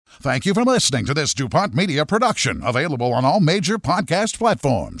Thank you for listening to this DuPont Media production, available on all major podcast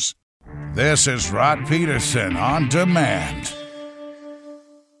platforms. This is Rod Peterson on demand.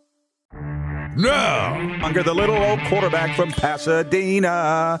 Now, Under the little old quarterback from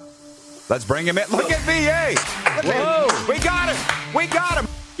Pasadena. Let's bring him in. Look at VA. Whoa. We got him. We got him.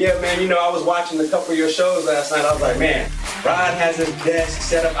 Yeah, man, you know, I was watching a couple of your shows last night. I was like, man, Rod has his desk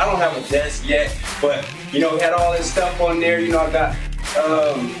set up. I don't have a desk yet, but, you know, we had all this stuff on there. You know, I got,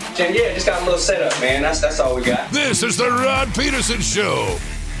 just got a little setup, man. That's all we got. This is the Rod Peterson Show.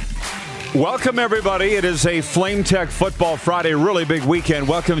 Welcome, everybody. It is a Flame Tech Football Friday, really big weekend.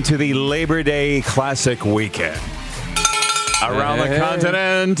 Welcome to the Labor Day Classic weekend. Around the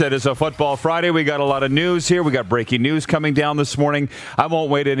continent, it is a Football Friday. We got a lot of news here. We got breaking news coming down this morning. I won't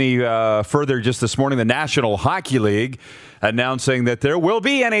wait any further. Just this morning, the National Hockey League announcing that there will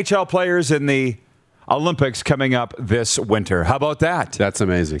be NHL players in the Olympics coming up this winter. How about that? That's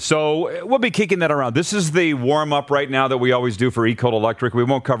amazing. So we'll be kicking that around. This is the warm-up right now that we always do for Ecole Electric. We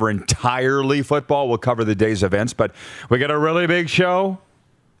won't cover entirely football. We'll cover the day's events, but we got a really big show.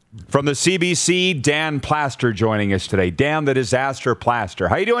 From the CBC, Dan Plaster joining us today. Dan, the Disaster Plaster.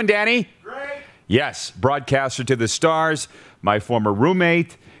 How you doing, Danny? Great. Yes, broadcaster to the stars, my former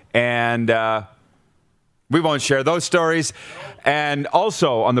roommate, and we won't share those stories. And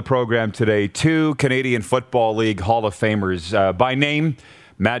also on the program today, two Canadian Football League Hall of Famers by name,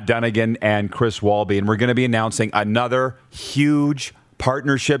 Matt Dunnigan and Chris Walby. And we're going to be announcing another huge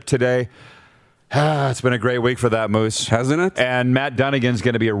partnership today. It's been a great week for that, Moose. Hasn't it? And Matt Dunnigan's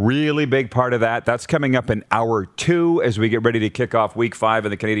going to be a really big part of that. That's coming up in hour 2 as we get ready to kick off week 5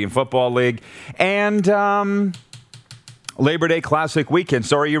 in the Canadian Football League. And Labor Day Classic weekend.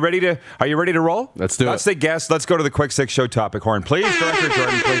 So are you ready to roll? Let's do it. Let's say guess. Let's go to the Quick Six Show topic horn. Please, Director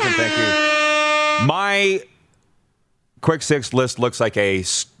Jordan, please, and thank you. My Quick Six list looks like a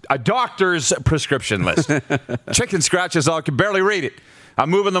doctor's prescription list. Chicken scratches, I can barely read it. I'm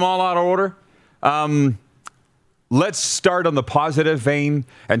moving them all out of order. Let's start on the positive vein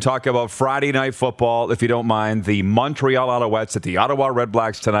and talk about Friday Night Football, if you don't mind. The Montreal Alouettes at the Ottawa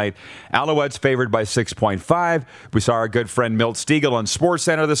Redblacks tonight. Alouettes favored by 6.5. We saw our good friend Milt Stiegel on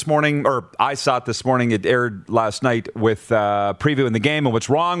SportsCenter this morning, or I saw it this morning. It aired last night with previewing the game and what's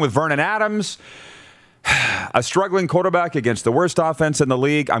wrong with Vernon Adams. A struggling quarterback against the worst offense in the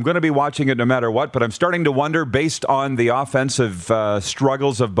league. I'm going to be watching it no matter what, but I'm starting to wonder, based on the offensive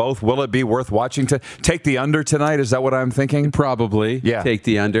struggles of both, will it be worth watching to take the under tonight? Is that what I'm thinking? Probably. Yeah. Take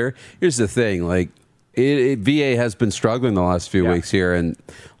the under. Here's the thing. VA has been struggling the last few weeks here and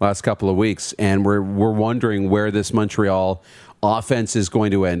last couple of weeks, and we're wondering where this Montreal offense is going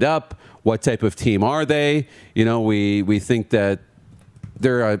to end up. What type of team are they? You know, we think that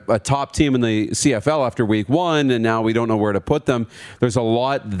they're a top team in the CFL after week 1, and now we don't know where to put them. There's a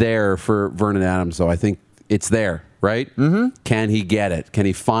lot there for Vernon Adams, though. I think it's there, right? Mm-hmm. Can he get it? Can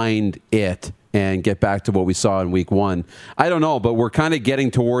he find it and get back to what we saw in week 1? I don't know, but we're kind of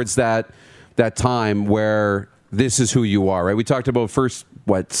getting towards that time where this is who you are, right? We talked about first,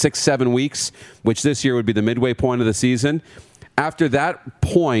 6-7 weeks, which this year would be the midway point of the season. After that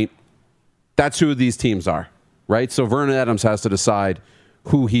point, that's who these teams are, right? So Vernon Adams has to decide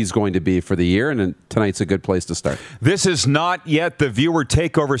who he's going to be for the year, and tonight's a good place to start. This is not yet the viewer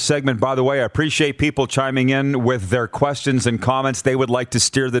takeover segment, by the way. I appreciate people chiming in with their questions and comments. They would like to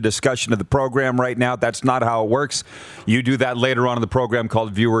steer the discussion of the program right now. That's not how it works. You do that later on in the program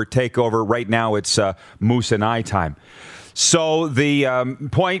called Viewer Takeover. Right now, it's Moose and I time. So the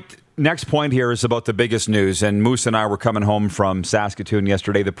next point here is about the biggest news, and Moose and I were coming home from Saskatoon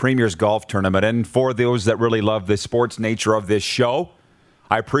yesterday, the Premier's Golf Tournament. And for those that really love the sports nature of this show,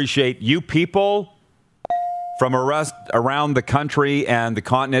 I appreciate you people from around the country and the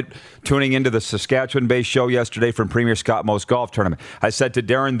continent tuning into the Saskatchewan-based show yesterday from Premier Scott Moe's Golf Tournament. I said to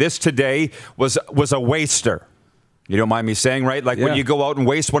Darren, this today was a waster. You don't mind me saying, right? When you go out and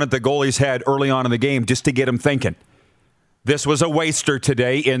waste one at the goalie's head early on in the game just to get him thinking. This was a waster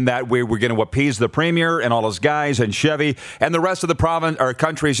today in that we were going to appease the Premier and all his guys and Chevy, and the rest of the province or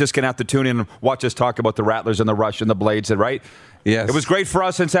country is just going to have to tune in and watch us talk about the Rattlers and the Rush and the Blades, right? Yes. It was great for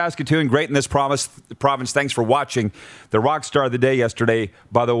us in Saskatoon, great in this province. Thanks for watching. The rock star of the day yesterday,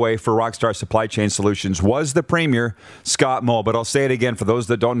 by the way, for Rockstar Supply Chain Solutions was the Premier, Scott Moe. But I'll say it again for those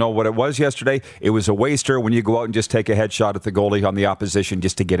that don't know what it was yesterday. It was a waster when you go out and just take a headshot at the goalie on the opposition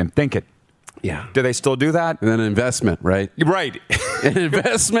just to get him thinking. Yeah. Do they still do that? And then an investment, right? Right. An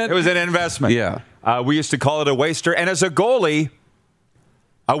investment? It was an investment. Yeah. We used to call it a waster. And as a goalie,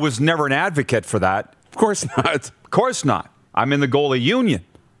 I was never an advocate for that. Of course not. Of course not. I'm in the goalie union.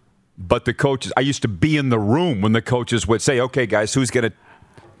 But the coaches, I used to be in the room when the coaches would say, okay, guys, who's going to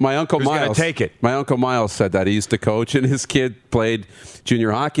My Uncle who's Miles. going to take it? My Uncle Miles said that. He used to coach, and his kid played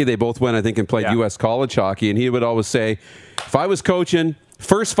junior hockey. They both went, I think, and played U.S. college hockey. And he would always say, if I was coaching,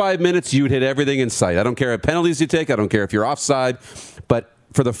 first 5 minutes, you'd hit everything in sight. I don't care what penalties you take. I don't care if you're offside. But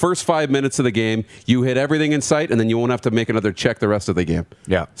for the first 5 minutes of the game, you hit everything in sight, and then you won't have to make another check the rest of the game.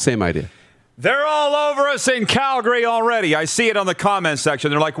 Yeah. Same idea. They're all over us in Calgary already. I see it on the comments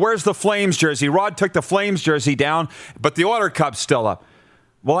section. They're like, where's the Flames jersey? Rod took the Flames jersey down, but the Oiler Cup's still up.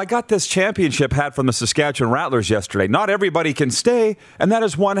 Well, I got this championship hat from the Saskatchewan Rattlers yesterday. Not everybody can stay, and that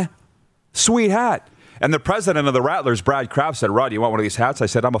is one sweet hat. And the president of the Rattlers, Brad Kraft, said, Rod, you want one of these hats? I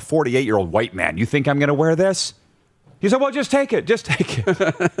said, I'm a 48-year-old white man. You think I'm going to wear this? He said, well, just take it. Just take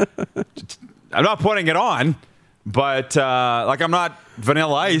it. I'm not putting it on, but I'm not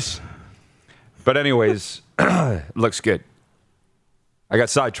Vanilla Ice. But anyways, looks good. I got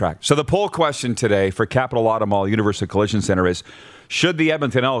sidetracked. So the poll question today for Capital Auto Mall Universal Collision Center is, should the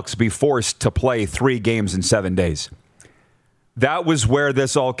Edmonton Elks be forced to play 3 games in 7 days? That was where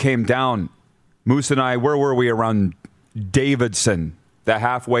this all came down. Moose and I, where were we? Around Davidson, the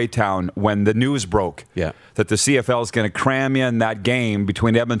halfway town, when the news broke that the CFL is going to cram in that game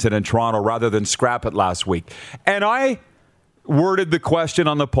between Edmonton and Toronto rather than scrap it last week. And I worded the question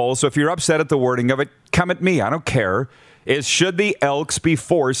on the poll, so if you're upset at the wording of it, come at me. I don't care. Is should the Elks be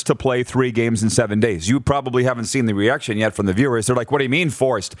forced to play 3 games in 7 days? You probably haven't seen the reaction yet from the viewers. They're like, what do you mean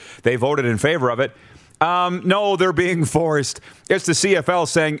forced? They voted in favor of it. No, they're being forced. It's the CFL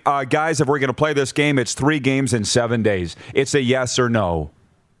saying, guys, if we're going to play this game, it's 3 games in 7 days. It's a yes or no.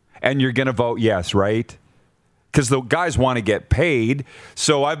 And you're going to vote yes, right? Because the guys want to get paid.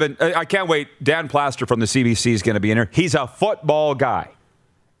 So I can't wait. Dan Plaster from the CBC is going to be in here. He's a football guy.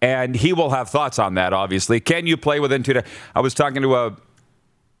 And he will have thoughts on that, obviously. Can you play within 2 days? I was talking to a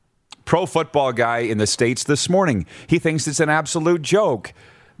pro football guy in the States this morning. He thinks it's an absolute joke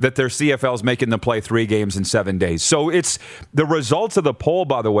that their CFL's making them play 3 games in 7 days. So it's the results of the poll,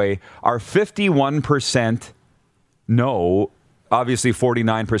 by the way, are 51% no, obviously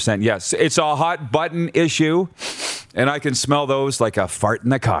 49% yes. It's a hot button issue, and I can smell those like a fart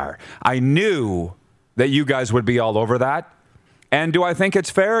in the car. I knew that you guys would be all over that. And do I think it's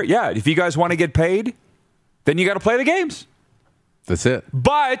fair? Yeah, if you guys want to get paid, then you got to play the games. That's it.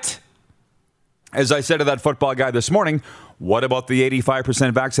 But, as I said to that football guy this morning, what about the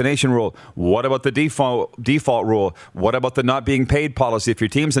 85% vaccination rule? What about the default rule? What about the not being paid policy if your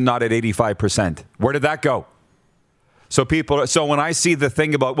team's not at 85%? Where did that go? So when I see the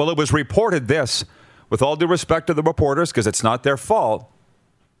thing about, well, it was reported this, with all due respect to the reporters, because it's not their fault,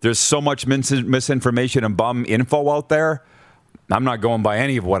 there's so much misinformation and bum info out there, I'm not going by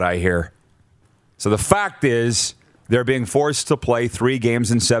any of what I hear. So the fact is, they're being forced to play 3 games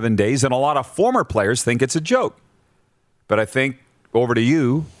in 7 days, and a lot of former players think it's a joke. But I think, over to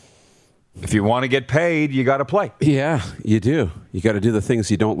you, if you want to get paid, you got to play. Yeah, you do. You got to do the things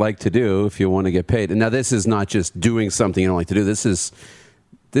you don't like to do if you want to get paid. And now this is not just doing something you don't like to do. This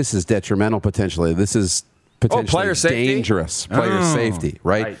is detrimental potentially. This is potentially player safety? Dangerous. Player safety,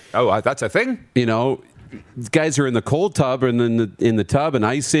 right? Oh, that's a thing? You know, guys are in the cold tub and then in the tub and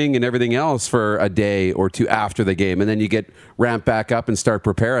icing and everything else for a day or 2 after the game. And then you get ramped back up and start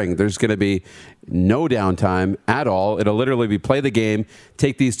preparing. There's going to be no downtime at all. It'll literally be play the game,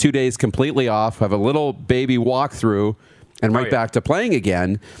 take these 2 days completely off, have a little baby walkthrough, and back to playing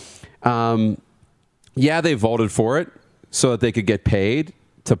again. They voted for it so that they could get paid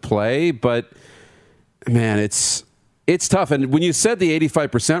to play. But, man, it's tough. And when you said the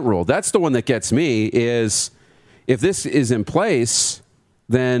 85% rule, that's the one that gets me is if this is in place,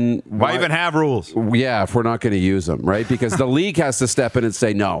 then why even have rules? Yeah, if we're not going to use them, right? Because the league has to step in and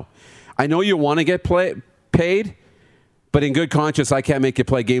say, no, I know you want to get paid, but in good conscience, I can't make you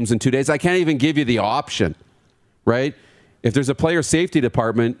play games in 2 days. I can't even give you the option, right? If there's a player safety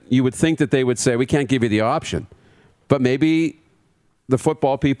department, you would think that they would say, we can't give you the option. But maybe the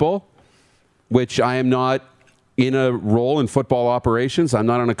football people, which I am not in a role in football operations. I'm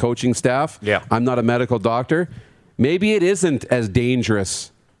not on a coaching staff. Yeah. I'm not a medical doctor. Maybe it isn't as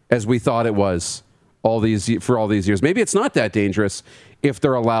dangerous as we thought it was for all these years. Maybe it's not that dangerous if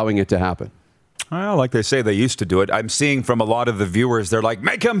they're allowing it to happen. Well, like they say, they used to do it. I'm seeing from a lot of the viewers, they're like,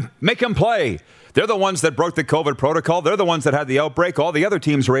 make them play. They're the ones that broke the COVID protocol. They're the ones that had the outbreak. All the other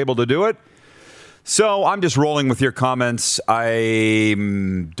teams were able to do it. So I'm just rolling with your comments. I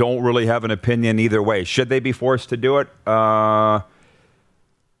don't really have an opinion either way. Should they be forced to do it? What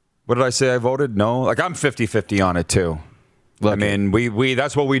did I say I voted? No. Like, I'm 50-50 on it, too. Look, I mean, we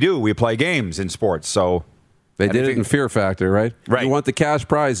that's what we do. We play games in sports, so... They did it in Fear Factor, right? Right. You want the cash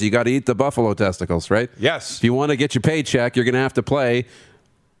prize, you got to eat the buffalo testicles, right? Yes. If you want to get your paycheck, you're going to have to play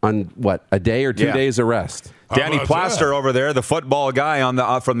on what, a day or 2 days of rest. Danny Plaster over there, the football guy on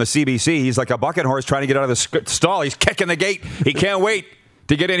the from the CBC, he's like a bucket horse trying to get out of the stall. He's kicking the gate. He can't wait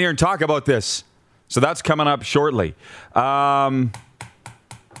to get in here and talk about this. So that's coming up shortly. Point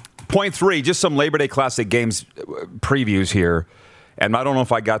 3, just some Labor Day Classic games previews here. And I don't know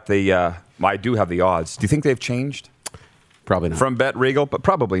if I got I do have the odds. Do you think they've changed? Probably not. From Bet Regal, but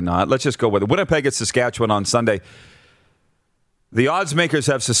probably not. Let's just go with it. Winnipeg at Saskatchewan on Sunday. The odds makers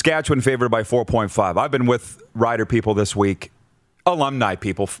have Saskatchewan favored by 4.5. I've been with Rider people this week, alumni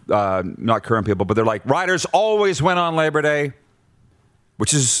people, not current people, but they're like, Riders always win on Labor Day,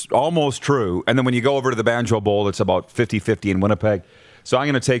 which is almost true. And then when you go over to the Banjo Bowl, it's about 50-50 in Winnipeg. So I'm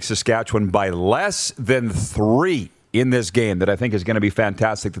going to take Saskatchewan by less than 3 in this game that I think is going to be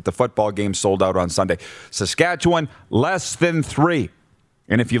fantastic, that the football game sold out on Sunday. Saskatchewan, less than 3.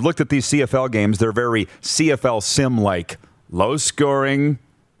 And if you've looked at these CFL games, they're very CFL sim-like. Low scoring,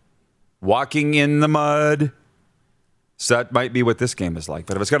 walking in the mud. So that might be what this game is like.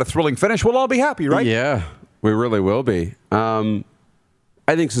 But if it's got a thrilling finish, we'll all be happy, right? Yeah, we really will be. I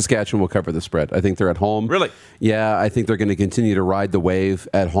think Saskatchewan will cover the spread. I think they're at home. Really? Yeah, I think they're going to continue to ride the wave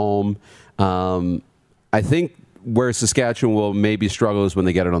at home. I think where Saskatchewan will maybe struggle is when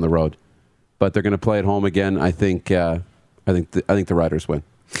they get it on the road. But they're going to play at home again. I think the Riders win.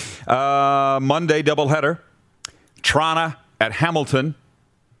 Monday doubleheader. Toronto at Hamilton.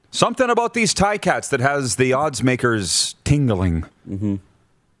 Something about these Ticats that has the odds makers tingling. Mm-hmm.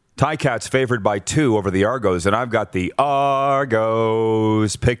 Ticats favored by 2 over the Argos, and I've got the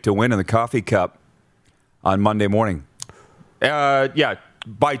Argos picked to win in the coffee cup on Monday morning. By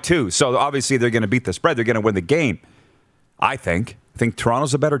 2. So obviously they're going to beat the spread. They're going to win the game, I think. I think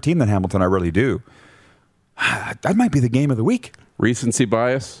Toronto's a better team than Hamilton. I really do. That might be the game of the week. Recency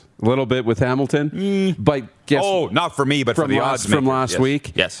bias, a little bit with Hamilton. But guess not for me, but for the odds from last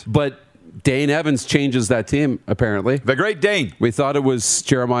week. Yes. But Dane Evans changes that team, apparently. The great Dane. We thought it was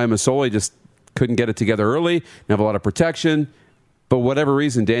Jeremiah Masoli, just couldn't get it together early, and have a lot of protection. But whatever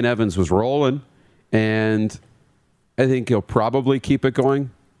reason, Dane Evans was rolling, and I think he'll probably keep it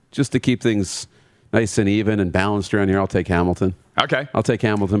going just to keep things nice and even and balanced around here. I'll take Hamilton. Okay. I'll take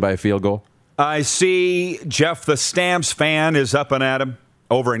Hamilton by a field goal. I see Jeff, the Stamps fan, is up and at him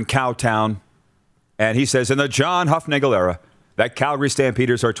over in Cowtown. And he says, in the John Huffnagel era, that Calgary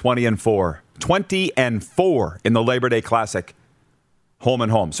Stampeders are 20-4. 20-4 in the Labor Day Classic. Home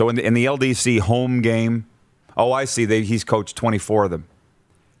and home. So in the LDC home game, I see. He's coached 24 of them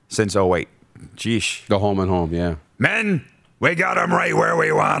since 08. Jeesh. Go home and home, yeah. Men, we got them right where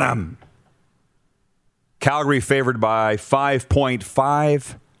we want them. Calgary favored by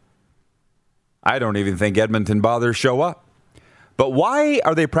 5.5. I don't even think Edmonton bothers show up. But why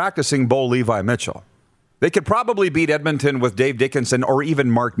are they practicing Bo Levi Mitchell? They could probably beat Edmonton with Dave Dickinson or even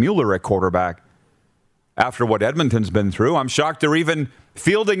Mark Mueller at quarterback. After what Edmonton's been through, I'm shocked they're even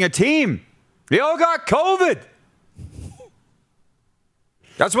fielding a team. They all got COVID.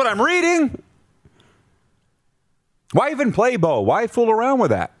 That's what I'm reading. Why even play Bo? Why fool around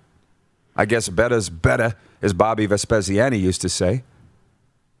with that? I guess betta's betta, as Bobby Vespasiani used to say.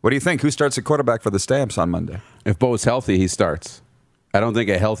 What do you think? Who starts at quarterback for the Stamps on Monday? If Bo's healthy, he starts. I don't think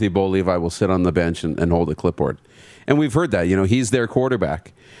a healthy Bo Levi will sit on the bench and hold a clipboard. And we've heard that. He's their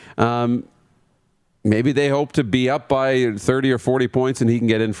quarterback. Maybe they hope to be up by 30 or 40 points and he can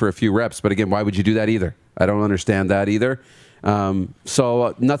get in for a few reps. But again, why would you do that either? I don't understand that either.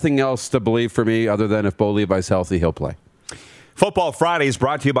 So nothing else to believe for me other than if Bo Levi's healthy, he'll play. Football Friday is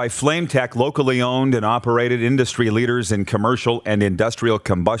brought to you by Flame Tech, locally owned and operated industry leaders in commercial and industrial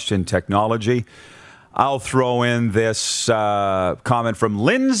combustion technology. I'll throw in this comment from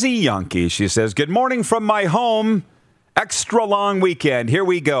Lindsay Yonke. She says, good morning from my home. Extra long weekend. Here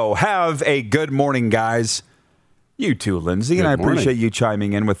we go. Have a good morning, guys. You too, Lindsay. Good and I morning. appreciate you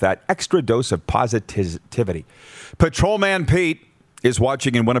chiming in with that extra dose of positivity. Patrolman Pete is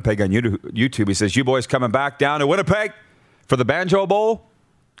watching in Winnipeg on YouTube. He says, you boys coming back down to Winnipeg for the Banjo Bowl?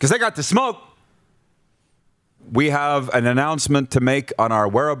 Because they got the smoke. We have an announcement to make on our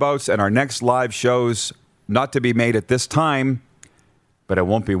whereabouts and our next live shows, not to be made at this time, but it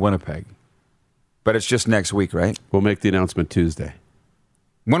won't be Winnipeg. But it's just next week, right? We'll make the announcement Tuesday.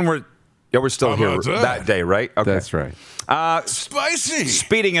 When we're still here that day, right? Okay. That's right. Spicy.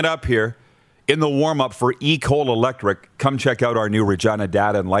 Speeding it up here, in the warm-up for E-Cole Electric, come check out our new Regina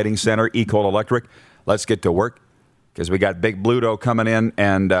Data and Lighting Center, E-Cole Electric. Let's get to work. Because we got Big Bluto coming in,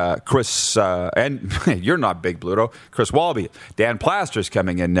 and Chris, and you're not Big Bluto, Chris Walby. Dan Plaster's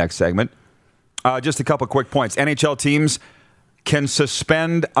coming in next segment. Just a couple quick points. NHL teams can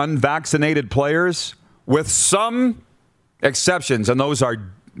suspend unvaccinated players with some exceptions, and those are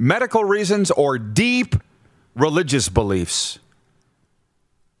medical reasons or deep religious beliefs.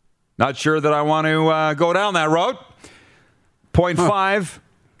 Not sure that I want to go down that road. Point 5,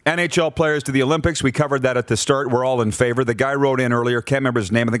 NHL players to the Olympics. We covered that at the start. We're all in favor. The guy wrote in earlier, can't remember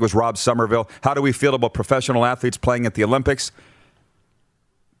his name, I think it was Rob Somerville. How do we feel about professional athletes playing at the Olympics?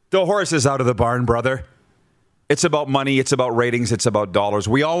 The horse is out of the barn, brother. It's about money. It's about ratings. It's about dollars.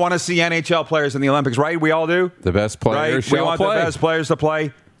 We all want to see NHL players in the Olympics, right? We all do? The best players right? We want the best players to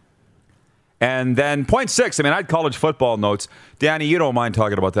play. And then point 6, I had college football notes. Danny, you don't mind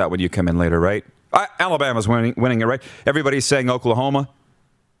talking about that when you come in later, right? Alabama's winning it, right? Everybody's saying Oklahoma.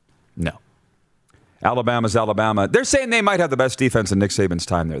 No. Alabama's Alabama. They're saying they might have the best defense in Nick Saban's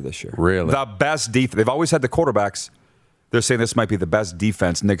time there this year. Really? The best defense. They've always had the quarterbacks. They're saying this might be the best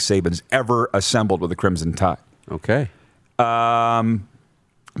defense Nick Saban's ever assembled with the Crimson Tide. Okay.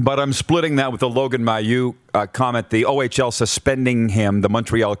 But I'm splitting that with the Logan Mailloux comment. The OHL suspending him, the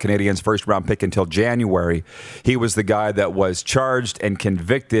Montreal Canadiens' first-round pick until January. He was the guy that was charged and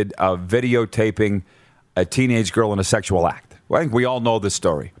convicted of videotaping a teenage girl in a sexual act. Well, I think we all know the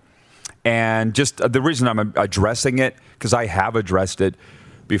story. And just the reason I'm addressing it, because I have addressed it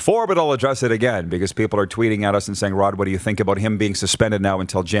before, but I'll address it again because people are tweeting at us and saying, Rod, what do you think about him being suspended now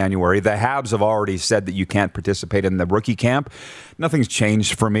until January? The Habs have already said that you can't participate in the rookie camp. Nothing's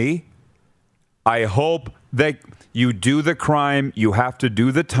changed for me. I hope that you do the crime. You have to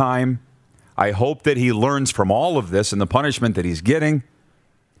do the time. I hope that he learns from all of this and the punishment that he's getting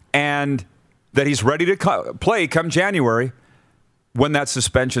and that he's ready to play come January when that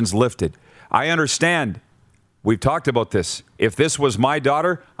suspension's lifted. I understand. We've talked about this. If this was my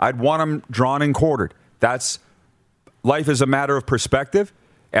daughter, I'd want him drawn and quartered. Life is a matter of perspective,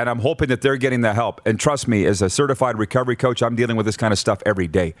 and I'm hoping that they're getting the help. And trust me, as a certified recovery coach, I'm dealing with this kind of stuff every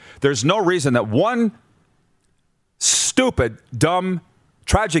day. There's no reason that one stupid, dumb,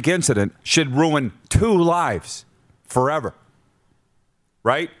 tragic incident should ruin 2 lives forever.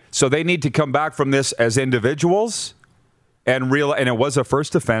 Right? So they need to come back from this as individuals and it was a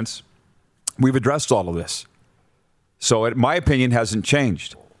first offense. We've addressed all of this. So my opinion hasn't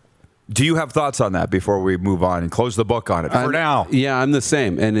changed. Do you have thoughts on that before we move on and close the book on it for now? Yeah, I'm the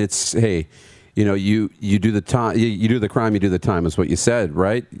same. And it's, hey, you do the time, you do the crime, you do the time is what you said,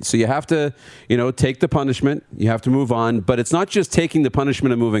 right? So you have to, take the punishment. You have to move on. But it's not just taking the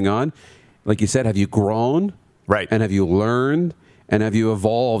punishment and moving on. Like you said, have you grown? Right. And have you learned? And have you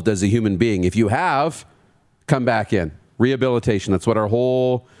evolved as a human being? If you have, come back in. Rehabilitation. That's what our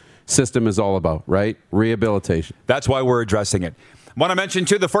whole system is all about, right? Rehabilitation. That's why we're addressing it. Want to mention,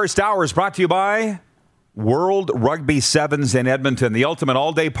 too, the first hour is brought to you by World Rugby Sevens in Edmonton. The ultimate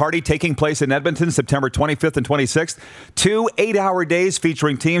all-day party taking place in Edmonton, September 25th and 26th. 2 8-hour days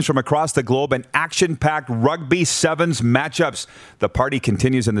featuring teams from across the globe and action-packed Rugby Sevens matchups. The party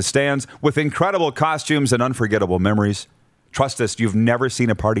continues in the stands with incredible costumes and unforgettable memories. Trust us, you've never seen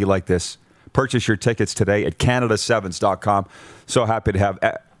a party like this. Purchase your tickets today at canadasevens.com. So happy to have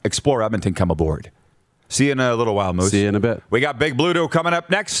Explore Edmonton come aboard. See you in a little while, Moose. See you in a bit. We got Big Bluto coming up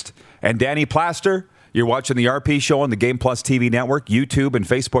next. And Danny Plaster, you're watching the RP Show on the Game Plus TV network, YouTube, and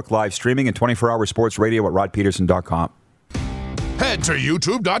Facebook live streaming, and 24-hour sports radio at rodpeterson.com. Head to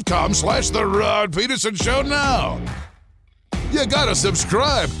youtube.com/The Rod Peterson Show now. You gotta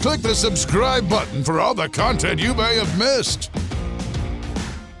subscribe. Click the subscribe button for all the content you may have missed.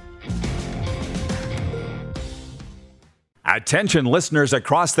 Attention listeners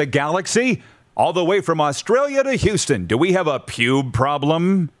across the galaxy, all the way from Australia to Houston. Do we have a pube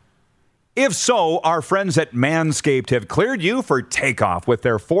problem? If so, our friends at Manscaped have cleared you for takeoff with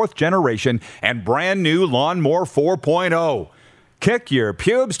their 4th generation and brand new Lawnmower 4.0. Kick your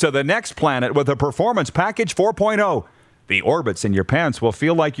pubes to the next planet with a Performance Package 4.0. The orbits in your pants will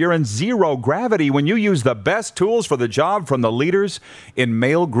feel like you're in zero gravity when you use the best tools for the job from the leaders in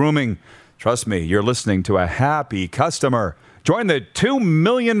male grooming. Trust me, you're listening to a happy customer. Join the 2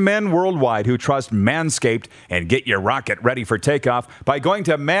 million men worldwide who trust Manscaped and get your rocket ready for takeoff by going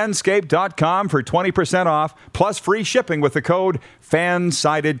to manscaped.com for 20% off plus free shipping with the code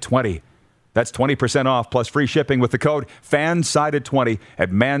FANSIDED20. That's 20% off plus free shipping with the code FANSIDED20 at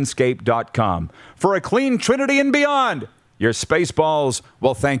manscaped.com. For a clean trinity and beyond, your space balls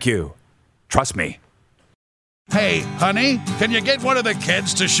will thank you. Trust me. Hey, honey, can you get one of the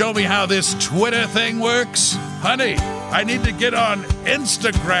kids to show me how this Twitter thing works? Honey, I need to get on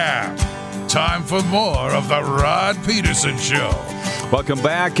Instagram. Time for more of the Rod Peterson Show. Welcome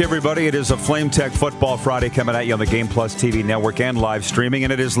back, everybody. It is a Flame Tech Football Friday coming at you on the Game Plus TV network and live streaming,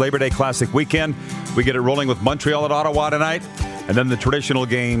 and it is Labor Day Classic weekend. We get it rolling with Montreal at Ottawa tonight. And then the traditional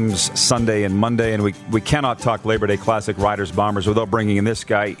games Sunday and Monday. And we cannot talk Labor Day Classic Riders Bombers without bringing in this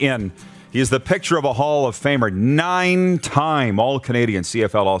guy in. He is the picture of a Hall of Famer, 9-time All-Canadian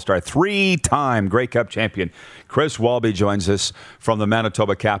CFL All-Star, 3-time Grey Cup champion. Chris Walby joins us from the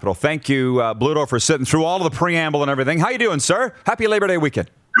Manitoba capital. Thank you, Bluto, for sitting through all of the preamble and everything. How you doing, sir? Happy Labor Day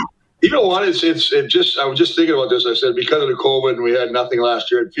weekend. You know what? I was just thinking about this. I said, because of the COVID and we had nothing last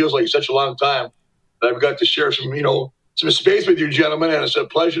year, it feels like such a long time that I've got to share some space with you gentlemen, and it's a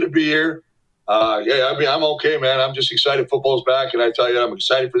pleasure to be here. I'm okay, man. I'm just excited football's back, and I tell you, I'm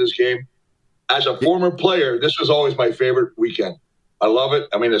excited for this game. As a former player, this was always my favorite weekend. I love it.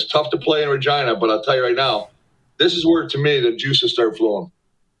 I mean, it's tough to play in Regina, but I'll tell you right now, this is where, to me, the juices start flowing.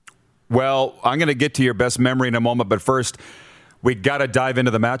 Well, I'm going to get to your best memory in a moment, but first, we got to dive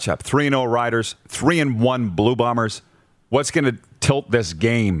into the matchup. 3-0 Riders, 3-1 Blue Bombers. What's going to tilt this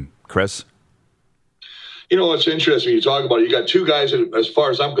game, Chris? You know, it's interesting you talk about it. You got two guys that, as far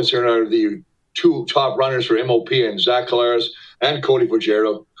as I'm concerned, are the two top runners for MOP, and Zach Collaros and Cody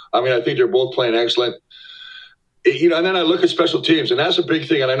Fajardo. I mean, I think they're both playing excellent. And then I look at special teams, and that's a big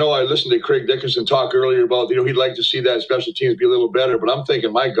thing. And I know I listened to Craig Dickinson talk earlier about, he'd like to see that special teams be a little better. But I'm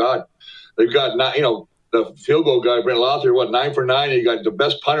thinking, my God, they've got the field goal guy, Brent Lowther, 9 for 9. You got the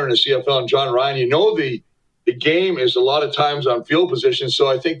best punter in the CFL, and John Ryan. The game is a lot of times on field position, so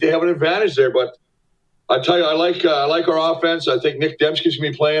I think they have an advantage there. But I tell you, I like our offense. I think Nick Dembski's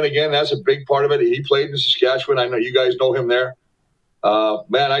going to be playing again. That's a big part of it. He played in Saskatchewan. I know you guys know him there.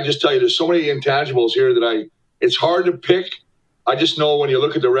 Man, I just tell you, there's so many intangibles here that it's hard to pick. I just know when you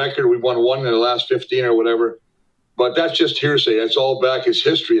look at the record, we've won 1 in the last 15 or whatever. But that's just hearsay. It's all back. It's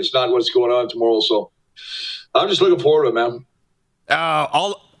history. It's not what's going on tomorrow. So I'm just looking forward to it, man.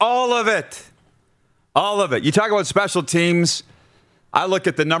 All of it. All of it. You talk about special teams. I look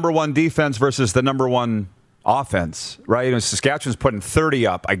at the number one defense versus the number one offense, right? Saskatchewan's putting 30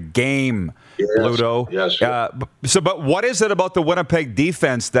 up a game, Ludo. Yes. But what is it about the Winnipeg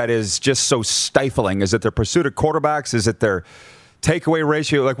defense that is just so stifling? Is it their pursuit of quarterbacks? Is it their takeaway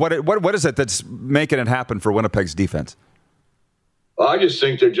ratio? Like what is it that's making it happen for Winnipeg's defense? I just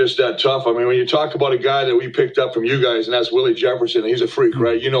think they're just that tough. I mean, when you talk about a guy that we picked up from you guys, and that's Willie Jefferson, he's a freak,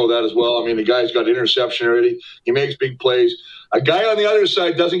 right? You know that as well. I mean, the guy's got interception already. He makes big plays. A guy on the other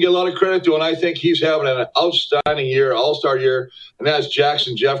side doesn't get a lot of credit to, and I think he's having an outstanding year, all-star year, and that's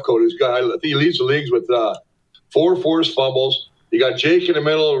Jackson Jeffcoat, who's got, I think he leads the leagues with 4 forced fumbles. You got Jake in the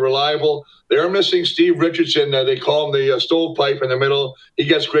middle, reliable. They're missing Steve Richardson. They call him the stovepipe in the middle. He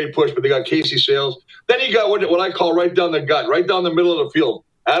gets great push, but they got Casey Sales. Then you got what I call right down the gut, right down the middle of the field,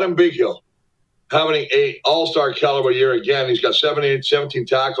 Adam Bighill, having an all-star caliber year again. He's got 17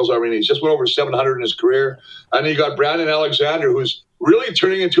 tackles. I mean, he's just went over 700 in his career. And then you got Brandon Alexander, who's really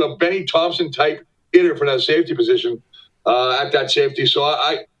turning into a Benny Thompson-type hitter for that safety position at that safety. So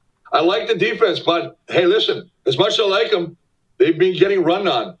I like the defense, but, hey, listen, as much as I like them, they've been getting run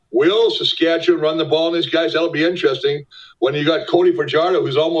on. Will Saskatchewan run the ball on these guys? That'll be interesting. When you got Cody Fajardo,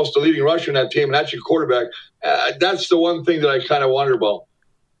 who's almost the leading rusher in that team, and that's your quarterback, that's the one thing that I kind of wonder about.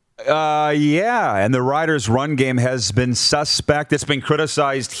 And the Riders' run game has been suspect. It's been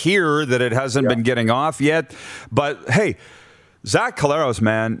criticized here that it hasn't been getting off yet. But, hey, Zach Collaros,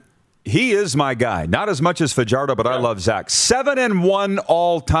 man, he is my guy. Not as much as Fajardo, but I love Zach. 7-1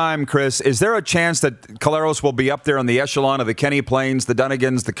 all-time, Chris. Is there a chance that Collaros will be up there on the echelon of the Kenny Plains, the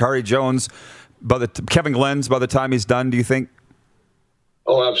Dunnigans, the Kari Jones, Kevin Glenn's by the time he's done, do you think?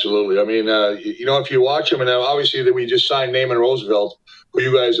 Oh, absolutely. I mean, if you watch him, and obviously that we just signed Naaman Roosevelt, who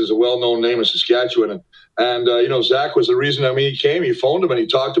you guys is a well-known name in Saskatchewan. And Zach was the reason, he came. He phoned him and he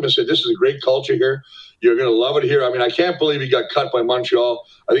talked to him and said, this is a great culture here. You're going to love it here. I mean, I can't believe he got cut by Montreal.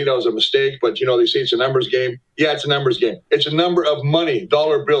 I think that was a mistake, but, they say it's a numbers game. Yeah, it's a numbers game. It's a number of money,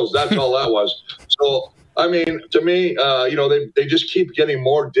 dollar bills. That's all that was. So, I mean, to me, they just keep getting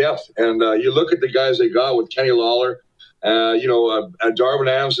more depth. And you look at the guys they got with Kenny Lawler, Darvin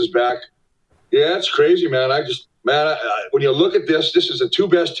Adams is back. Yeah, it's crazy, man. When you look at this is the two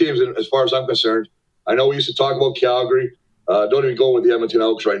best teams as far as I'm concerned. I know we used to talk about Calgary. Don't even go with the Edmonton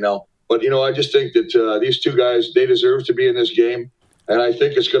Elks right now. But, I just think that these two guys, they deserve to be in this game. And I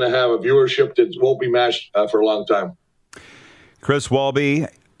think it's going to have a viewership that won't be matched for a long time. Chris Walby,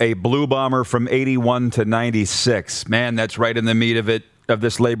 a Blue Bomber from 81 to 96. Man, that's right in the meat of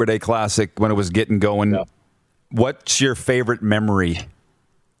this Labor Day Classic when it was getting going. Yeah. What's your favorite memory?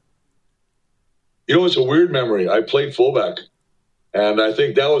 It's a weird memory. I played fullback. And I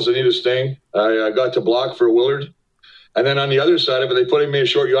think that was the neatest thing. I got to block for Willard. And then on the other side of it, they put me in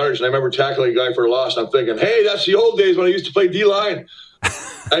short yardage. And I remember tackling a guy for a loss. And I'm thinking, hey, that's the old days when I used to play D-line.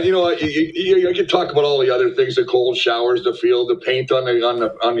 And you know what? You can talk about all the other things: the cold showers, the field, the paint on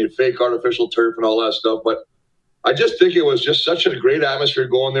the fake artificial turf, and all that stuff. But I just think it was just such a great atmosphere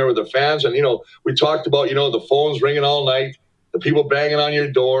going there with the fans. And we talked about the phones ringing all night, the people banging on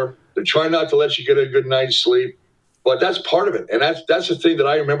your door. They're trying not to let you get a good night's sleep, but that's part of it. And that's the thing that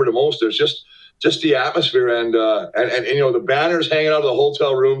I remember the most. There's just the atmosphere and the banners hanging out of the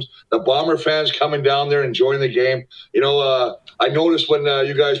hotel rooms, the Bomber fans coming down there enjoying the game. I noticed when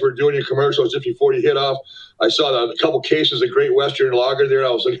you guys were doing your commercials just before you hit off, I saw a couple cases of Great Western Lager there.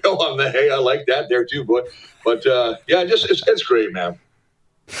 I was like, I like that there too, but it's great, man.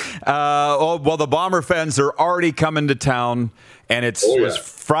 Well, the Bomber fans are already coming to town, and it was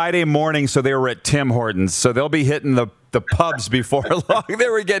Friday morning, so they were at Tim Hortons. So they'll be hitting the pubs before long. They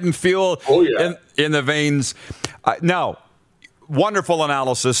were getting fuel in the veins. Now, wonderful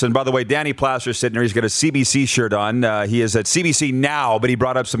analysis. And by the way, Danny Plaster's sitting there. He's got a CBC shirt on. He is at CBC now, but he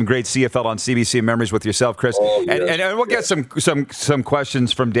brought up some great CFL on CBC memories with yourself, Chris. And we'll get some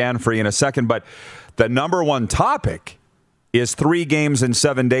questions from Dan for you in a second. But the number one topic is 3 games in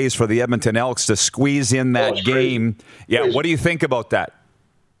 7 days for the Edmonton Elks to squeeze in that game. Yeah, what do you think about that?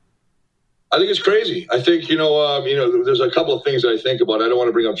 I think it's crazy. I think, there's a couple of things that I think about. I don't want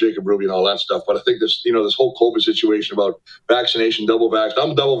to bring up Jacob Ruby and all that stuff, but I think this whole COVID situation about vaccination, double vaxxed.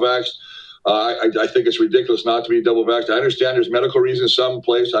 I'm double vaxxed. I think it's ridiculous not to be double vaxxed. I understand there's medical reasons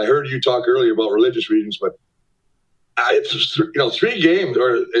someplace. I heard you talk earlier about religious reasons, but it's 3 games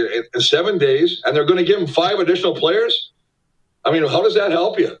or in 7 days, and they're going to give them 5 additional players. I mean, how does that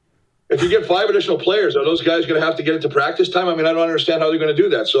help you? If you get 5 additional players, are those guys going to have to get into practice time? I mean, I don't understand how they're going to do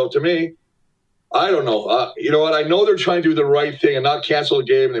that. So to me, I don't know. You know what? I know they're trying to do the right thing and not cancel the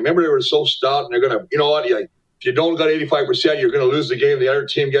game. And remember, they were so stout, and they're going to, if you don't got 85%, you're going to lose the game. The other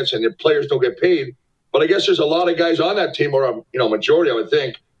team gets, and the players don't get paid. But I guess there's a lot of guys on that team, or majority, I would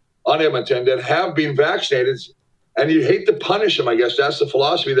think, on Edmonton that have been vaccinated, and you hate to punish them. I guess that's the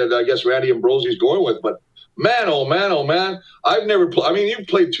philosophy that I guess Randy Ambrosie's going with. But man, oh man, I've never played. I mean, you've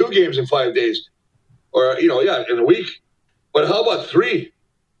played 2 games in 5 days, or in a week. But how about 3?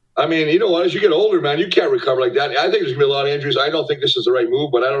 I mean, you know what? As you get older, man, you can't recover like that. I think there's going to be a lot of injuries. I don't think this is the right move,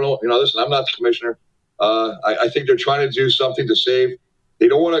 but I don't know. Listen, I'm not the commissioner. I think they're trying to do something to save. They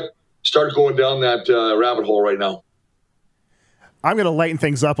don't want to start going down that rabbit hole right now. I'm going to lighten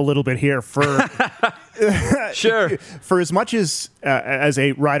things up a little bit here for sure. For as much as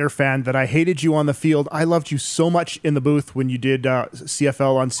a Rider fan that I hated you on the field, I loved you so much in the booth when you did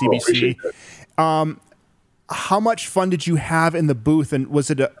CFL on CBC. How much fun did you have in the booth, and was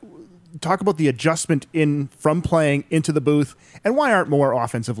it talk about the adjustment from playing into the booth, and why aren't more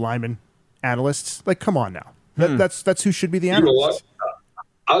offensive linemen analysts? Like, come on now, that's who should be the analyst. You know what?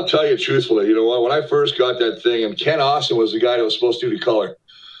 I'll tell you truthfully. You know what? When I first got that thing, and Ken Austin was the guy that was supposed to do the color.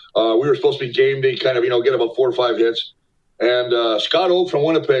 We were supposed to be game day, kind of get about 4 or 5 hits. And Scott Oak from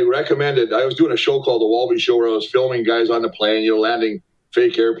Winnipeg recommended. I was doing a show called the Walby Show where I was filming guys on the plane, landing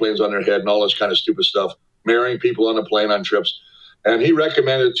fake airplanes on their head and all this kind of stupid stuff, marrying people on the plane on trips. And he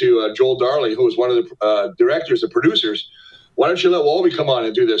recommended to Joel Darley, who was one of the directors, the producers, why don't you let Walby come on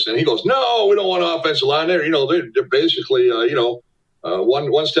and do this? And he goes, no, we don't want an offensive line there. They're basically,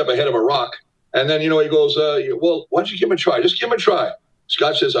 one step ahead of a rock. And then, he goes, well, why don't you give him a try? Just give him a try.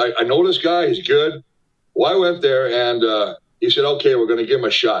 Scott says, I know this guy. He's good. Well, I went there, and he said, okay, we're going to give him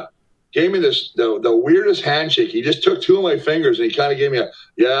a shot. Gave me the weirdest handshake. He just took 2 of my fingers, and he kind of gave me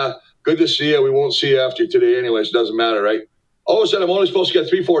good to see you. We won't see you after today anyways. It doesn't matter, right? All of a sudden, I'm only supposed to get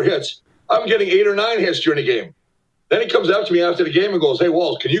 3, 4 hits. I'm getting 8 or 9 hits during the game. Then he comes up to me after the game and goes, hey,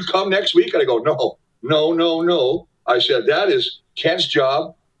 Walls, can you come next week? And I go, no. I said, that is Kent's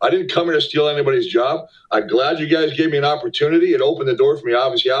job. I didn't come here to steal anybody's job. I'm glad you guys gave me an opportunity. It opened the door for me,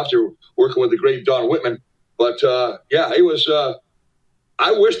 obviously, after working with the great Don Whitman. But, it was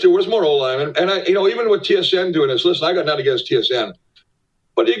I wish there was more O-linemen. And, even with TSN doing this, listen, I got nothing against TSN.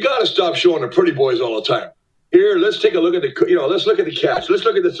 But you got to stop showing the pretty boys all the time. Here, let's take a look at let's look at the catch. Let's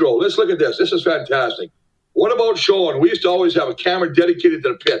look at the throw. Let's look at this. This is fantastic. What about showing? We used to always have a camera dedicated to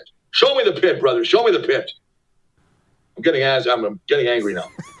the pit. Show me the pit, brother. Show me the pit. I'm getting angry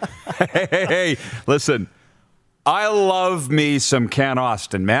now. Hey, listen. I love me some Ken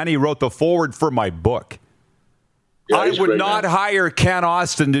Austin, man. He wrote the foreword for my book. Yeah, I would not hire Ken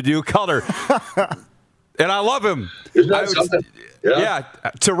Austin to do color. And I love him. Isn't that something? Yeah.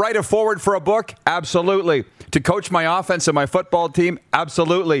 To write a foreword for a book? Absolutely. To coach my offense and my football team?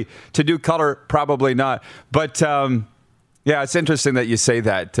 Absolutely. To do color? Probably not. But, it's interesting that you say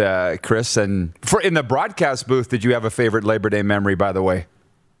that, Chris. And in the broadcast booth, did you have a favorite Labor Day memory, by the way?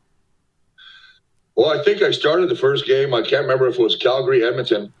 Well, I think I started the first game. I can't remember if it was Calgary,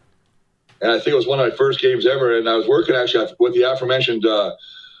 Edmonton. And I think it was one of my first games ever. And I was working actually with the aforementioned,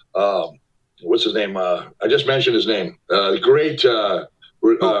 what's his name? I just mentioned his name. Great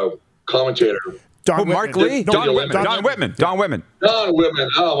commentator. Mark Lee? Don Whitman. Don Whitman.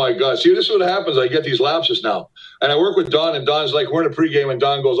 Oh, my God. See, this is what happens. I get these lapses now. And I work with Don, and Don's like, we're in a pregame, and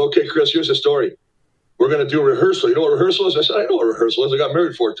Don goes, okay, Chris, here's the story. We're going to do a rehearsal. You know what rehearsal is? I said, I know what rehearsal is. I got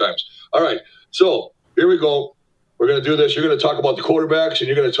married 4 times. All right. So here we go. We're going to do this. You're going to talk about the quarterbacks, and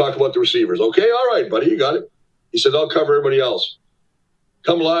you're going to talk about the receivers. Okay, all right, buddy, you got it. He said, I'll cover everybody else.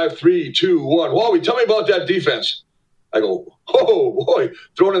 Come live, 3, 2, 1. Walby, tell me about that defense. I go, oh, boy,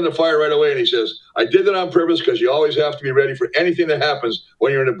 thrown in the fire right away. And he says, I did that on purpose because you always have to be ready for anything that happens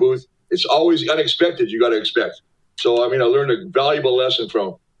when you're in a booth. It's always unexpected. You got to expect. So, I mean, I learned a valuable lesson from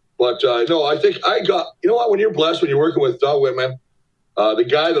him. But, no, I think I got – you know what? When you're blessed, when you're working with Don Whitman, the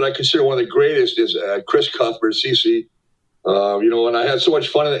guy that I consider one of the greatest is Chris Cuthbert, CC. You know, and I had so much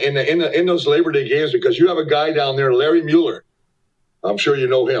fun in those Labor Day games because you have a guy down there, Larry Mueller. I'm sure you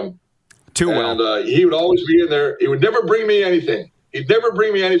know him. Too well. And he would always be in there. He would never bring me anything.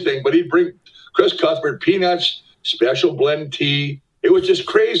 But he'd bring Chris Cuthbert peanuts, special blend tea. It was just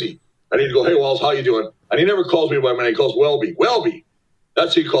crazy. And he'd go, hey, Walls, how you doing? And he never calls me by my name. He calls Welby. Welby.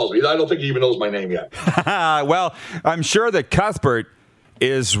 That's who he calls me. I don't think he even knows my name yet. Well, I'm sure that Cuthbert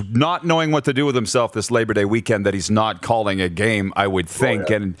is not knowing what to do with himself this Labor Day weekend, that he's not calling a game, I would think.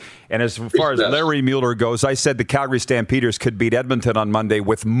 Oh, yeah. And as far as Larry Mueller goes, I said the Calgary Stampeders could beat Edmonton on Monday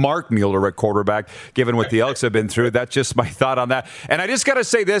with Mark Mueller at quarterback, given what the Elks have been through. That's just my thought on that. And I just got to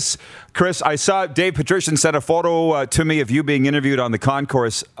say this, Chris, I saw Dave Patrician sent a photo to me of you being interviewed on the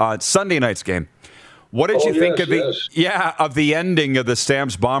concourse on Sunday night's game. What did you think of the ending of the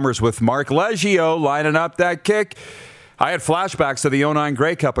Stamps Bombers with Mark Leggio lining up that kick? I had flashbacks to the 09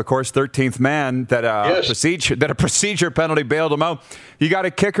 Grey Cup, of course, 13th man, that a procedure penalty bailed him out. You got a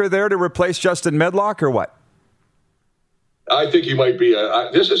kicker there to replace Justin Medlock or what? I think he might be.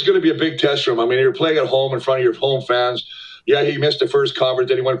 This is going to be a big test for him. I mean, you're playing at home in front of your home fans. Yeah, he missed the first conference,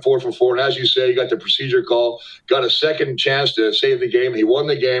 then he went 4 for 4. And as you say, he got the procedure call, got a second chance to save the game. He won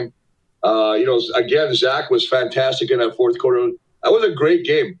the game. You know, again, Zach was fantastic in that fourth quarter. That was a great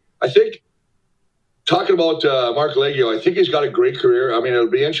game. I think, talking about Mark Leggio, I think he's got a great career. I mean,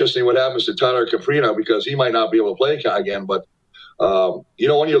 it'll be interesting what happens to Tyler Caprina because he might not be able to play again. But, you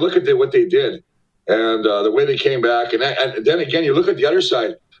know, when you look at what they did and the way they came back, and then again, you look at the other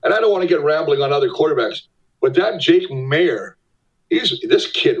side, and I don't want to get rambling on other quarterbacks, but that Jake Mayer, this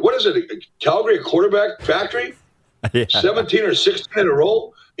kid, what is it, a Calgary quarterback factory? Yeah. 17 or 16 in a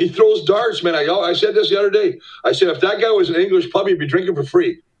row? He throws darts, man. I said this the other day. I said, if that guy was an English pub, he'd be drinking for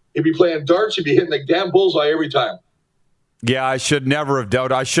free. He'd be playing darts. He'd be hitting the damn bullseye every time. Yeah, I should never have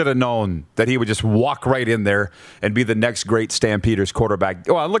doubted. I should have known that he would just walk right in there and be the next great Stampeders quarterback.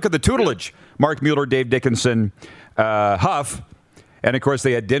 Oh, look at the tutelage. Mark Mueller, Dave Dickinson, Huff. And, of course,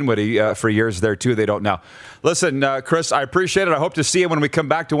 they had Dinwiddie for years there, too. They don't now. Listen, Chris, I appreciate it. I hope to see you when we come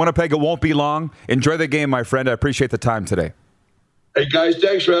back to Winnipeg. It won't be long. Enjoy the game, my friend. I appreciate the time today. Hey, guys,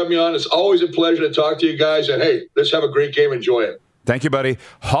 thanks for having me on. It's always a pleasure to talk to you guys. And, hey, let's have a great game. Enjoy it. Thank you, buddy.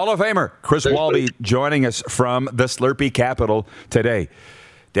 Hall of Famer Chris Walby joining us from the Slurpee capital today.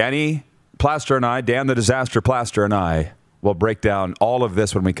 Danny Plaster and I, Dan the Disaster Plaster and I, will break down all of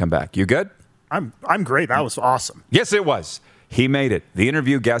this when we come back. You good? I'm great. That was awesome. Yes, it was. He made it. The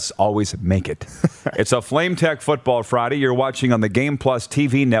interview guests always make it. It's a Flame Tech Football Friday. You're watching on the Game Plus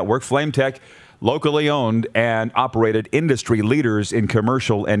TV network. Flame Tech, locally owned and operated industry leaders in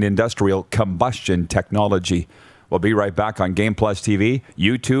commercial and industrial combustion technology. We'll be right back on Game Plus TV,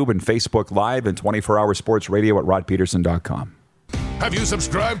 YouTube, and Facebook Live, and 24-hour sports radio at rodpeterson.com. Have you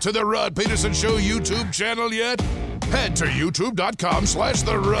subscribed to the Rod Peterson Show YouTube channel yet? Head to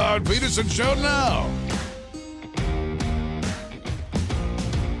youtube.com/The Rod Peterson Show now.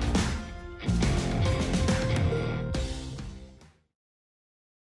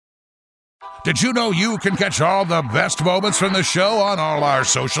 Did you know you can catch all the best moments from the show on all our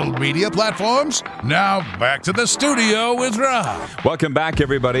social media platforms? Now, back to the studio with Rob. Welcome back,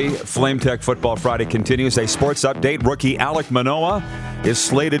 everybody. Flame Tech Football Friday continues. A sports update. Rookie Alec Manoah is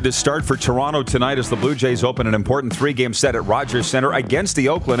slated to start for Toronto tonight as the Blue Jays open an important 3-game set at Rogers Centre against the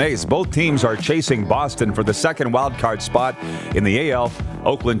Oakland A's. Both teams are chasing Boston for the second wildcard spot in the AL.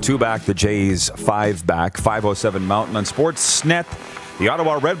 Oakland 2-back, the Jays 5-back. 507 Mountain on Sportsnet. The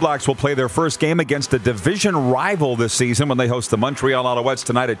Ottawa Redblacks will play their first game against a division rival this season when they host the Montreal Alouettes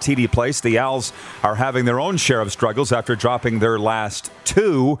tonight at TD Place. The Owls are having their own share of struggles after dropping their last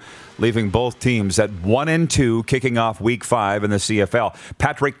two, leaving both teams at 1-2, kicking off Week 5 in the CFL.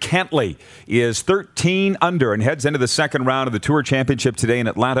 Patrick Kentley is 13 under and heads into the second round of the Tour Championship today in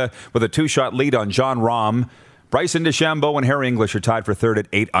Atlanta with a 2-shot lead on John Rahm. Bryson DeChambeau and Harry English are tied for third at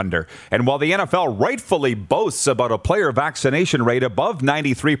 8 under. And while the NFL rightfully boasts about a player vaccination rate above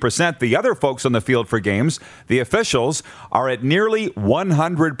 93%, the other folks on the field for games, the officials, are at nearly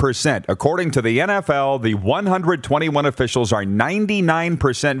 100%. According to the NFL, the 121 officials are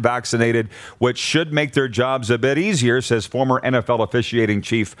 99% vaccinated, which should make their jobs a bit easier, says former NFL officiating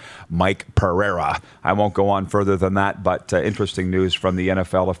chief Mike Pereira. I won't go on further than that, but interesting news from the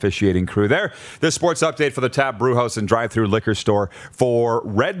NFL officiating crew there. This sports update for the Tap Brewhouse and Drive-Thru Liquor Store. For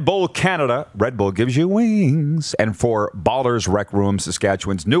Red Bull Canada, Red Bull gives you wings. And for Ballers Rec Room,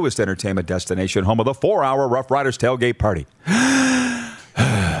 Saskatchewan's newest entertainment destination, home of the 4-hour Rough Riders tailgate party.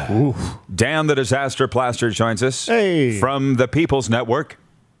 Dan the Disaster Plaster joins us from the People's Network.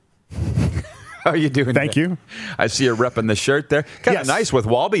 How are you doing? Thank you. I see you repping the shirt there. Kind of nice with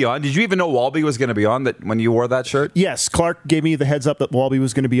Walby on. Did you even know Walby was going to be on that when you wore that shirt? Yes. Clark gave me the heads up that Walby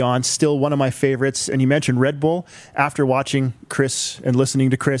was going to be on. Still one of my favorites. And you mentioned Red Bull. After watching Chris and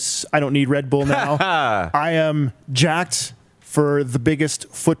listening to Chris, I don't need Red Bull now. I am jacked for the biggest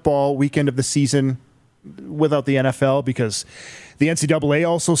football weekend of the season without the NFL because the NCAA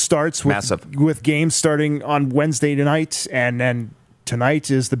also starts with games starting on Wednesday night, and then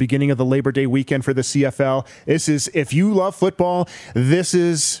tonight is the beginning of the Labor Day weekend for the CFL. This is, if you love football, this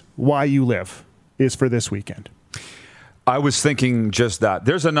is why you live, is for this weekend. I was thinking just that.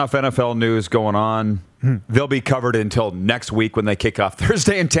 There's enough NFL news going on. They'll be covered until next week when they kick off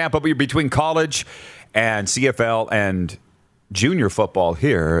Thursday in Tampa. But between college and CFL and junior football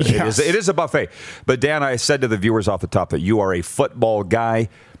here, yes. it is a buffet. But Dan, I said to the viewers off the top that you are a football guy.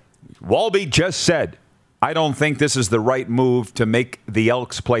 Walby just said, I don't think this is the right move to make the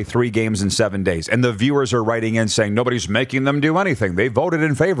Elks play 3 games in 7 days. And the viewers are writing in saying nobody's making them do anything. They voted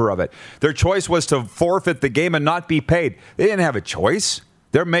in favor of it. Their choice was to forfeit the game and not be paid. They didn't have a choice.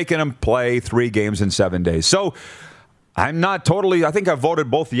 They're making them play 3 games in 7 days. So I'm not totally, I think I voted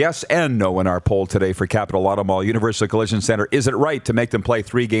both yes and no in our poll today for Capital Auto Mall, Universal Collision Center. Is it right to make them play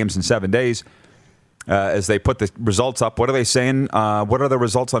 3 games in 7 days? As they put the results up. What are they saying? What are the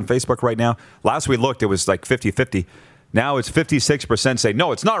results on Facebook right now? Last we looked, it was like 50-50. Now it's 56% say,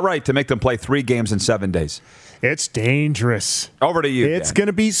 no, it's not right to make them play 3 games in 7 days. It's dangerous. Over to you, It's going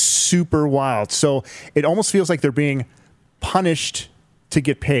to be super wild. So it almost feels like they're being punished to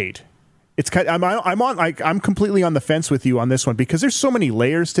get paid. It's kind of, I'm completely on the fence with you on this one because there's so many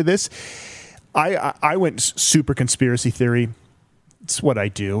layers to this. I went super conspiracy theory. It's what I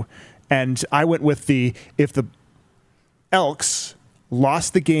do. And I went with if the Elks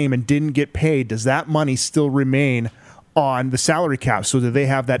lost the game and didn't get paid, does that money still remain on the salary cap? So do they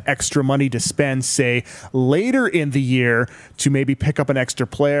have that extra money to spend, say, later in the year to maybe pick up an extra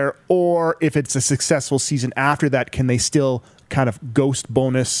player? Or if it's a successful season after that, can they still kind of ghost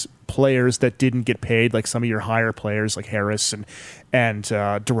bonus players that didn't get paid, like some of your higher players like Harris and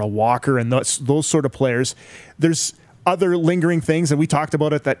Darrell Walker and those sort of players? There's other lingering things, and we talked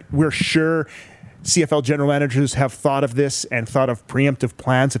about it, that we're sure CFL general managers have thought of this and thought of preemptive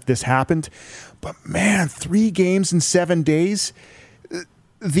plans if this happened. But man, 3 games in 7 days.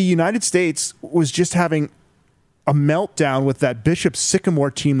 The United States was just having a meltdown with that Bishop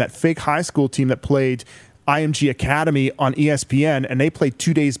Sycamore team, that fake high school team that played IMG Academy on ESPN, and they played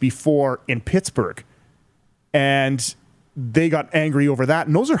 2 days before in Pittsburgh. And they got angry over that.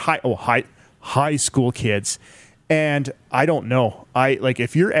 And those are high school kids. And I don't know.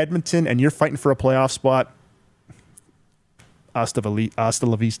 If you're Edmonton and you're fighting for a playoff spot, hasta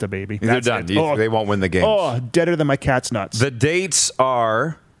la vista, baby. They're done. They won't win the game. Oh, deader than my cat's nuts. The dates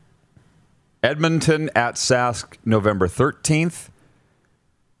are Edmonton at Sask, November 13th.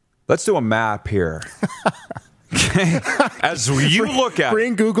 Let's do a map here. As you look at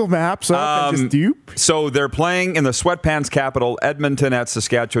bring Google Maps up and just dupe. So they're playing in the sweatpants capital, Edmonton at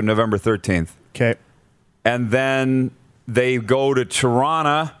Saskatchewan, November 13th. Okay. And then they go to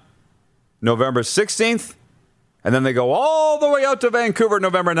Toronto, November 16th. And then they go all the way out to Vancouver,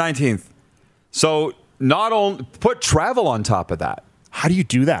 November 19th. So not only put travel on top of that. How do you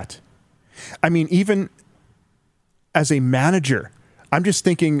do that? I mean, even as a manager, I'm just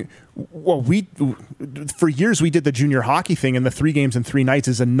thinking, well, for years we did the junior hockey thing, and the 3 games and 3 nights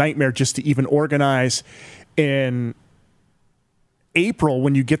is a nightmare just to even organize in April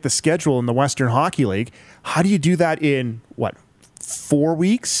when you get the schedule in the Western Hockey League. How do you do that in, 4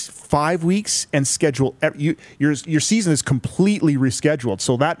 weeks, 5 weeks, and schedule your season is completely rescheduled.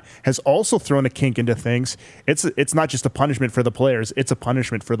 So that has also thrown a kink into things. It's not just a punishment for the players; it's a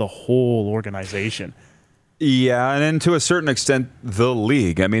punishment for the whole organization. Yeah, and then to a certain extent, the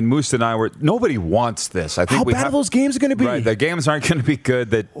league. I mean, Moose and I nobody wants this. I think how bad are those games going to be? Right, the games aren't going to be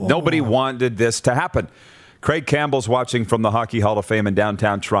good. Nobody wanted this to happen. Craig Campbell's watching from the Hockey Hall of Fame in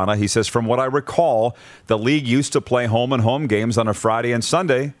downtown Toronto. He says, from what I recall, the league used to play home and home games on a Friday and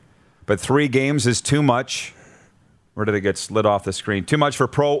Sunday, but 3 games is too much. Where did it get slid off the screen? Too much for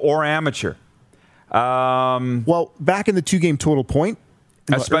pro or amateur. Well, back in the 2-game total point,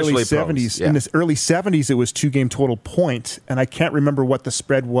 in especially the early 70s, yeah. In the early 70s, it was 2-game total point, and I can't remember what the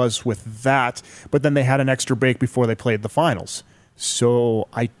spread was with that, but then they had an extra break before they played the finals. So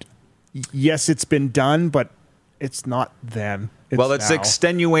yes, it's been done, but it's not then. It's now.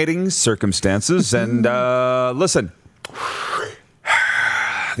 Extenuating circumstances. And listen,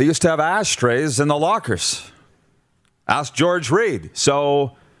 they used to have ashtrays in the lockers. Ask George Reed.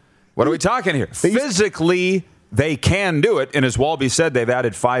 So what are we talking here? Physically, they can do it. And as Walby said, they've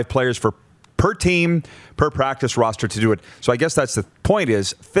added 5 players per team, per practice roster to do it. So I guess that's the point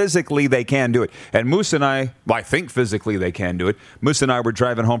is physically they can do it. And Moose and I think physically they can do it. Moose and I were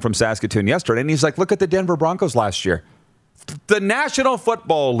driving home from Saskatoon yesterday, and he's like, look at the Denver Broncos last year. The National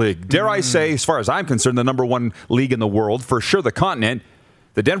Football League, dare I say, as far as I'm concerned, the number 1 league in the world, for sure the continent.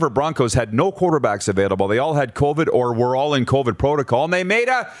 The Denver Broncos had no quarterbacks available. They all had COVID or were all in COVID protocol, and they made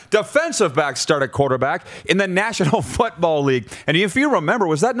a defensive back start at quarterback in the National Football League. And if you remember,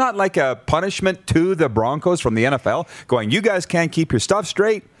 was that not like a punishment to the Broncos from the NFL, going, you guys can't keep your stuff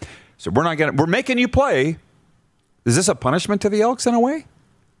straight, so we're making you play. Is this a punishment to the Elks in a way?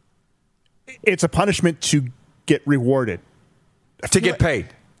 It's a punishment to get rewarded. To get paid.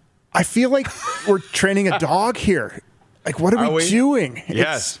 I feel like we're training a dog here. Like, what are we doing?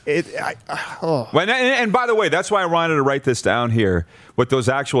 Yes. And by the way, that's why I wanted to write this down here, what those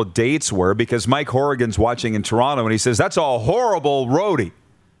actual dates were, because Mike Horrigan's watching in Toronto, and he says, that's a horrible roadie.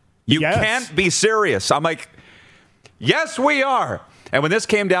 You can't be serious. I'm like, yes, we are. And when this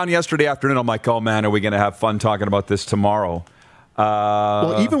came down yesterday afternoon, I'm like, oh, man, are we going to have fun talking about this tomorrow?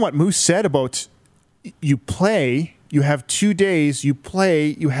 Well, even what Moose said about you play, you have 2 days, you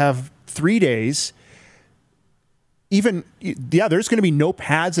play, you have 3 days. There's going to be no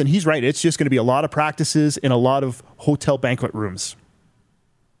pads, and he's right. It's just going to be a lot of practices in a lot of hotel banquet rooms.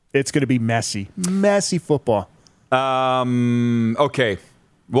 It's going to be messy football. Okay.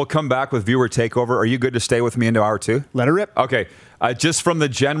 We'll come back with viewer takeover. Are you good to stay with me into hour 2? Let her rip. Okay. Just from the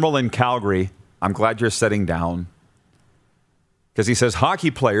general in Calgary, I'm glad you're sitting down. Because he says hockey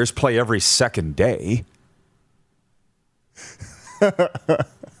players play every second day. We'll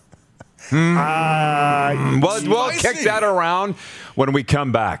kick that around when we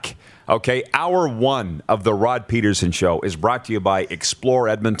come back. Okay, hour 1 of the Rod Peterson Show is brought to you by Explore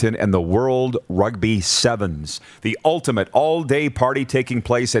Edmonton and the World Rugby Sevens, the ultimate all-day party taking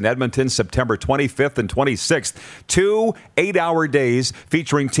place in Edmonton September 25th and 26th. 2 8-hour days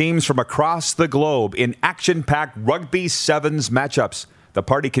featuring teams from across the globe in action-packed Rugby Sevens matchups. The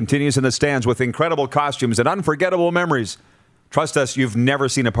party continues in the stands with incredible costumes and unforgettable memories. Trust us, you've never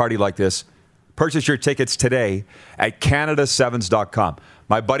seen a party like this. Purchase your tickets today at Canada7s.com.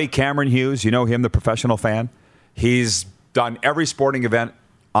 My buddy Cameron Hughes, you know him, the professional fan. He's done every sporting event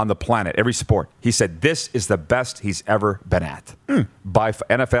on the planet, every sport. He said this is the best he's ever been at. By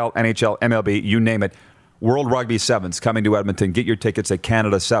NFL, NHL, MLB, you name it. World Rugby Sevens coming to Edmonton. Get your tickets at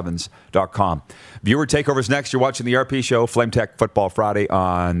Canada7s.com. Viewer takeovers next. You're watching the RP Show, Flame Tech Football Friday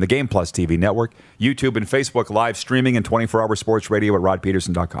on the Game Plus TV network, YouTube and Facebook live streaming and 24-hour sports radio at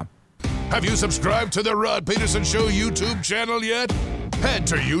rodpeterson.com. Have you subscribed to the Rod Peterson Show YouTube channel yet? Head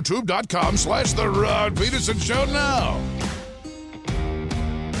to youtube.com/The Rod Peterson Show now.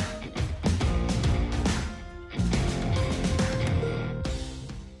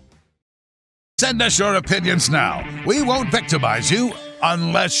 Send us your opinions now. We won't victimize you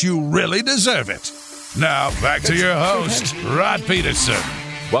unless you really deserve it. Now, back to your host, Rod Peterson.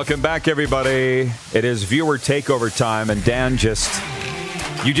 Welcome back, everybody. It is viewer takeover time, and Dan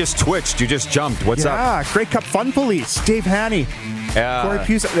you just twitched. You just jumped. What's up? Yeah, Grey Cup Fun Police, Dave Haney. Corey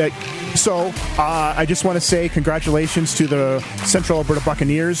Pugh. So I just want to say congratulations to the Central Alberta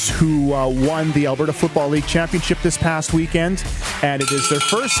Buccaneers who won the Alberta Football League Championship this past weekend, and it is their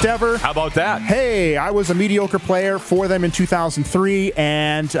first ever. How about that? Hey, I was a mediocre player for them in 2003,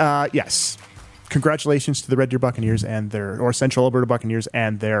 and yes, congratulations to the Red Deer Buccaneers and Central Alberta Buccaneers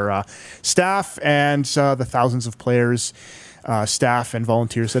and their staff and the thousands of players staff and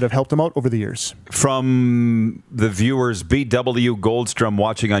volunteers that have helped him out over the years. From the viewers, BW Goldstrom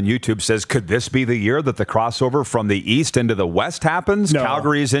watching on YouTube says, could this be the year that the crossover from the East into the West happens? No.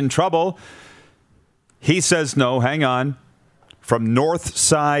 Calgary's in trouble. He says no, hang on. From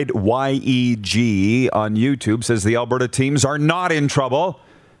Northside YEG on YouTube says the Alberta teams are not in trouble.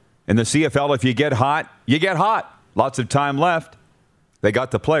 In the CFL, if you get hot, you get hot. Lots of time left. They got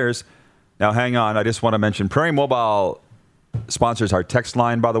the players. Now, hang on. I just want to mention Prairie Mobile sponsors our text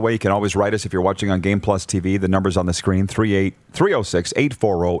line, by the way. You can always write us if you're watching on Game Plus TV. The number's on the screen,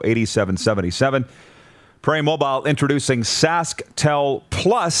 306-840-8777. Prairie Mobile introducing SaskTel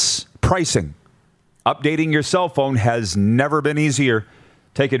Plus pricing. Updating your cell phone has never been easier.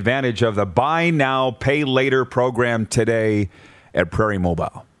 Take advantage of the Buy Now, Pay Later program today at Prairie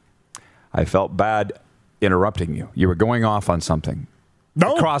Mobile. I felt bad interrupting you. You were going off on something.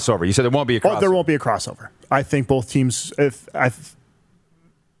 No. A crossover. You said there won't be a crossover. Oh, there won't be a crossover. I think both teams...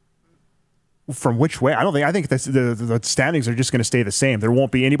 From which way? I think the standings are just going to stay the same. There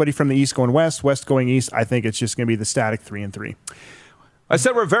won't be anybody from the East going West, West going East. I think it's just going to be the static 3-3. I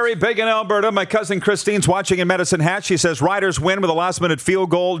said we're very big in Alberta. My cousin Christine's watching in Medicine Hat. She says Riders win with a last-minute field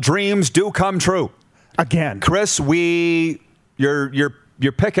goal. Dreams do come true. Again. Chris, you're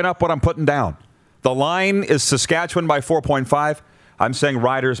picking up what I'm putting down. The line is Saskatchewan by 4.5. I'm saying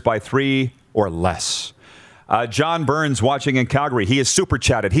Riders by 3 or less. John Burns watching in Calgary. He is super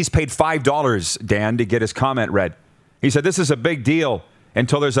chatted. He's paid $5, Dan, to get his comment read. He said this is a big deal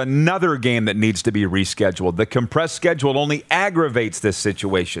until there's another game that needs to be rescheduled. The compressed schedule only aggravates this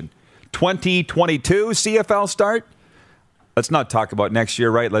situation. 2022 CFL start? Let's not talk about next year,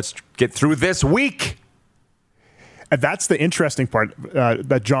 right? Let's get through this week. And that's the interesting part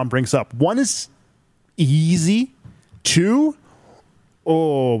that John brings up. One is easy. Two,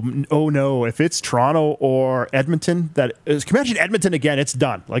 oh no, if it's Toronto or Edmonton, can you imagine Edmonton again? It's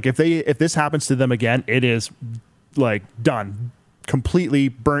done. Like if this happens to them again, it is like done. Completely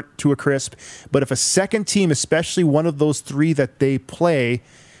burnt to a crisp. But if a second team, especially one of those three that they play,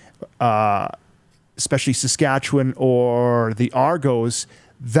 especially Saskatchewan or the Argos,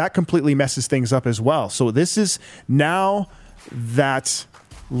 that completely messes things up as well. So this is now that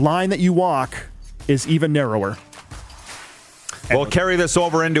line that you walk is even narrower. We'll carry this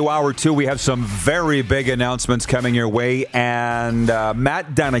over into hour 2. We have some very big announcements coming your way. And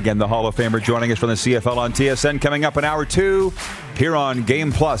Matt Dunnigan, the Hall of Famer, joining us from the CFL on TSN, coming up in hour 2 here on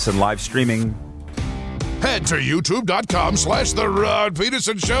Game Plus and live streaming. Head to youtube.com/The Rod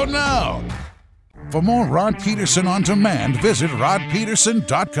Peterson Show now. For more Rod Peterson on demand, visit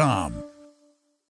rodpeterson.com.